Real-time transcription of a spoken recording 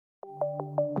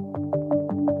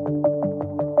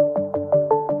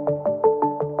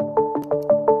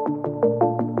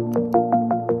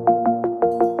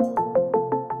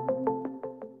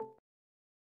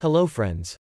Hello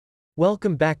friends.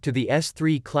 Welcome back to the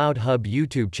S3 Cloud Hub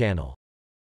YouTube channel.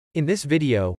 In this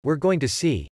video, we're going to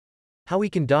see how we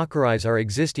can Dockerize our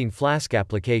existing Flask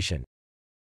application.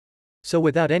 So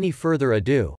without any further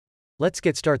ado, let's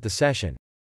get start the session.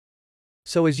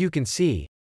 So as you can see,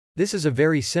 this is a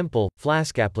very simple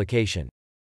Flask application.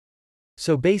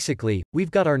 So basically, we've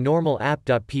got our normal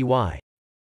app.py.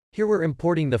 Here we're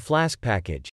importing the Flask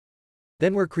package.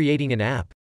 Then we're creating an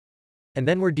app. And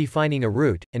then we're defining a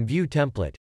root and view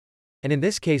template. And in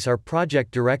this case our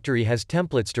project directory has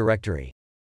templates directory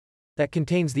that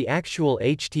contains the actual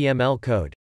HTML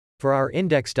code for our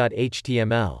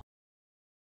index.html.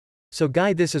 So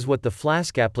guys, this is what the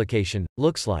Flask application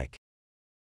looks like.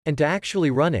 And to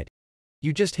actually run it,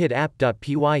 you just hit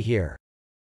app.py here.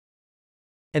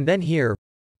 And then here,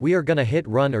 we are gonna hit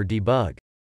run or debug.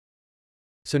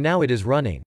 So now it is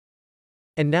running.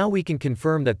 And now we can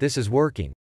confirm that this is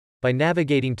working by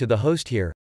navigating to the host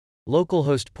here,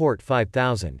 localhost port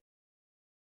 5000.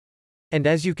 And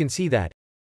as you can see that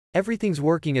everything's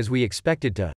working as we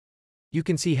expected to. You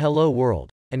can see hello world,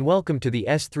 and welcome to the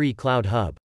S3 Cloud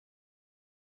Hub.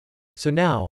 So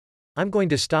now, I'm going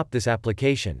to stop this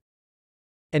application.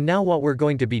 And now what we're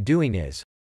going to be doing is,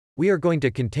 we are going to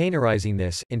containerizing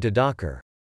this into Docker.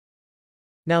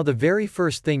 Now the very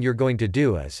first thing you're going to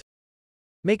do is,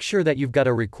 make sure that you've got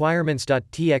a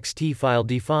requirements.txt file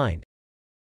defined.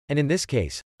 And in this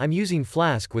case, I'm using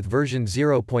Flask with version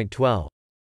 0.12.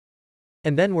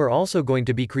 And then we're also going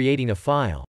to be creating a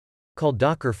file called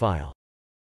Docker file.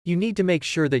 You need to make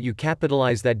sure that you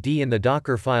capitalize that D in the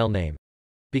Docker file name,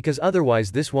 because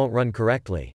otherwise this won't run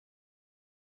correctly.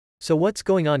 So what's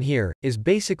going on here is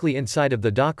basically inside of the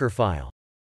Docker file,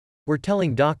 we're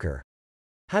telling Docker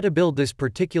how to build this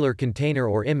particular container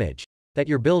or image that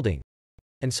you're building.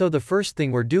 And so the first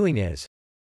thing we're doing is,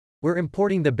 we're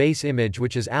importing the base image,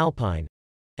 which is Alpine.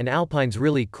 And Alpine's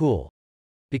really cool,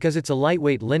 because it's a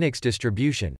lightweight Linux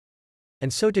distribution.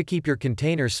 And so to keep your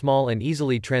container small and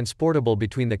easily transportable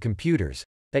between the computers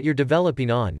that you're developing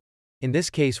on, in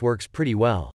this case works pretty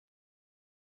well.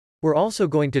 We're also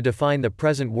going to define the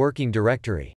present working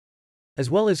directory,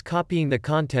 as well as copying the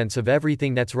contents of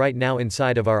everything that's right now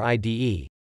inside of our IDE,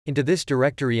 into this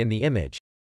directory in the image.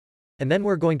 And then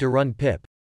we're going to run pip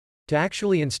to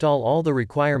actually install all the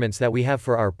requirements that we have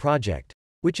for our project,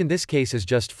 which in this case is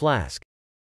just Flask.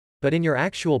 But in your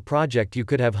actual project you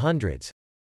could have hundreds.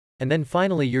 And then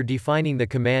finally you're defining the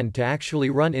command to actually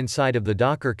run inside of the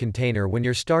Docker container when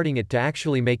you're starting it to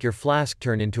actually make your Flask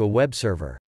turn into a web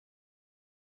server.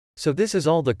 So this is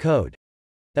all the code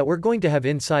that we're going to have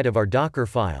inside of our Docker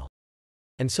file.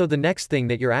 And so the next thing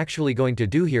that you're actually going to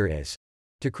do here is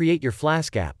to create your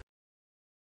Flask app.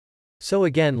 So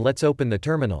again, let's open the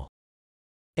terminal.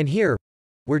 And here,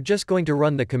 we're just going to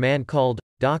run the command called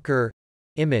docker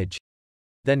image,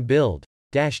 then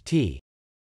build-t.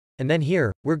 And then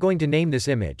here, we're going to name this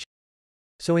image.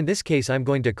 So in this case I'm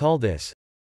going to call this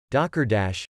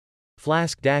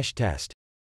docker-flask-test.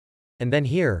 And then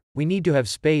here, we need to have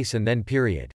space and then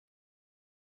period.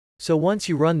 So once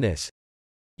you run this,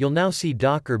 you'll now see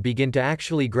Docker begin to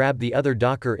actually grab the other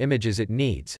Docker images it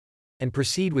needs, and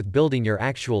proceed with building your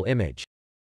actual image.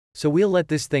 So we'll let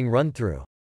this thing run through.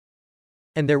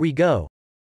 And there we go.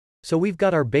 So we've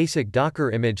got our basic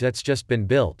Docker image that's just been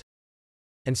built.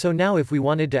 And so now if we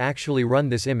wanted to actually run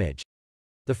this image,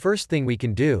 the first thing we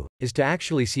can do is to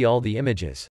actually see all the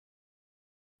images.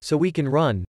 So we can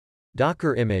run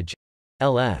docker image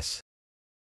ls.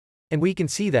 And we can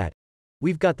see that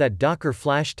we've got that Docker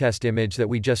flash test image that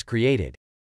we just created.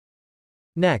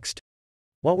 Next,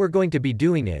 what we're going to be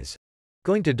doing is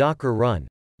going to docker run.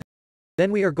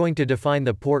 Then we are going to define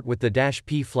the port with the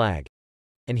 -p flag.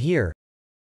 And here,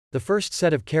 the first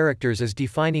set of characters is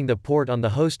defining the port on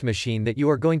the host machine that you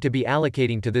are going to be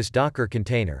allocating to this Docker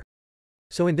container.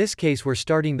 So in this case we're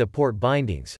starting the port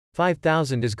bindings.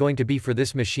 5000 is going to be for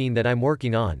this machine that I'm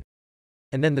working on.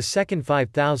 And then the second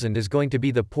 5000 is going to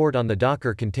be the port on the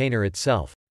Docker container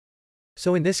itself.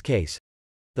 So in this case,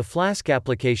 the Flask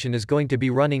application is going to be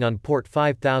running on port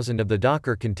 5000 of the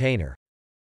Docker container.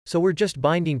 So we're just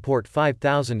binding port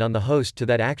 5000 on the host to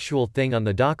that actual thing on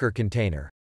the Docker container.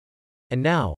 And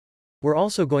now, we're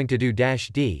also going to do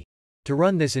 -d to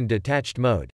run this in detached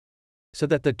mode, so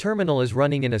that the terminal is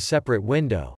running in a separate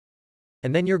window.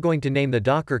 And then you're going to name the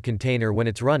Docker container when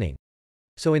it's running.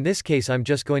 So in this case I'm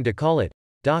just going to call it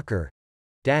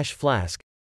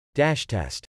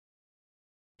docker-flask-test.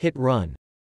 Hit run.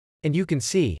 And you can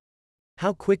see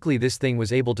how quickly this thing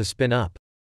was able to spin up.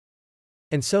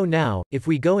 And so now, if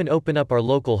we go and open up our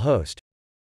local host,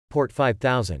 port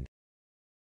 5000,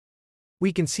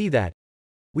 we can see that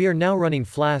We are now running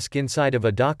Flask inside of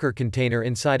a Docker container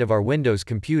inside of our Windows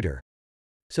computer.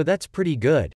 So that's pretty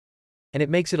good. And it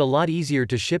makes it a lot easier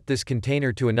to ship this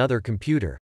container to another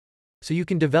computer. So you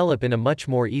can develop in a much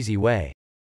more easy way.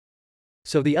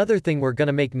 So the other thing we're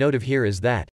gonna make note of here is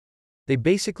that they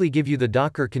basically give you the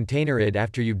Docker container ID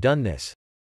after you've done this.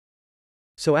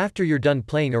 So after you're done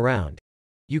playing around,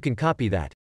 you can copy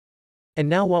that. And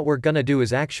now what we're gonna do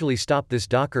is actually stop this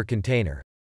Docker container.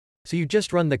 So you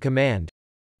just run the command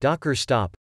docker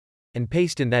stop and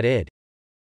paste in that ID.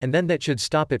 And then that should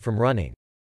stop it from running.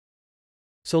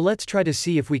 So let's try to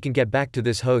see if we can get back to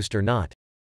this host or not.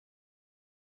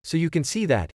 So you can see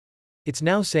that it's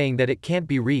now saying that it can't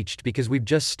be reached because we've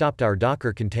just stopped our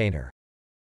Docker container.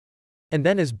 And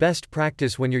then as best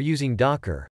practice when you're using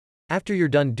Docker, after you're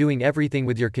done doing everything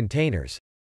with your containers,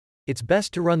 it's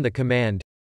best to run the command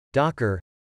docker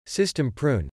system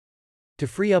prune to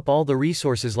free up all the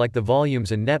resources like the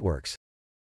volumes and networks.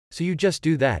 So you just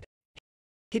do that.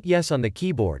 Hit yes on the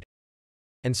keyboard.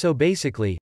 And so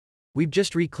basically, we've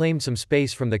just reclaimed some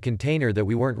space from the container that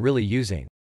we weren't really using.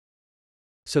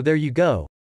 So there you go.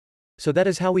 So that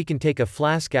is how we can take a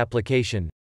Flask application,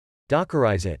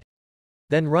 Dockerize it,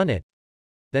 then run it,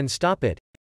 then stop it,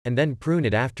 and then prune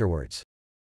it afterwards.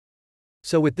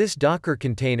 So with this Docker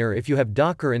container, if you have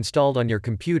Docker installed on your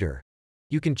computer,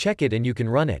 you can check it and you can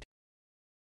run it.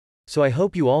 So I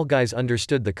hope you all guys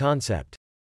understood the concept.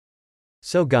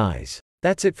 So guys,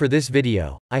 that's it for this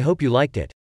video. I hope you liked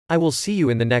it. I will see you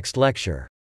in the next lecture.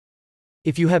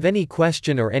 If you have any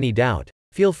question or any doubt,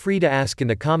 feel free to ask in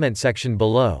the comment section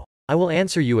below. I will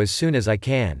answer you as soon as I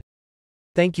can.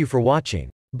 Thank you for watching.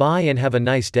 Bye and have a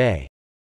nice day.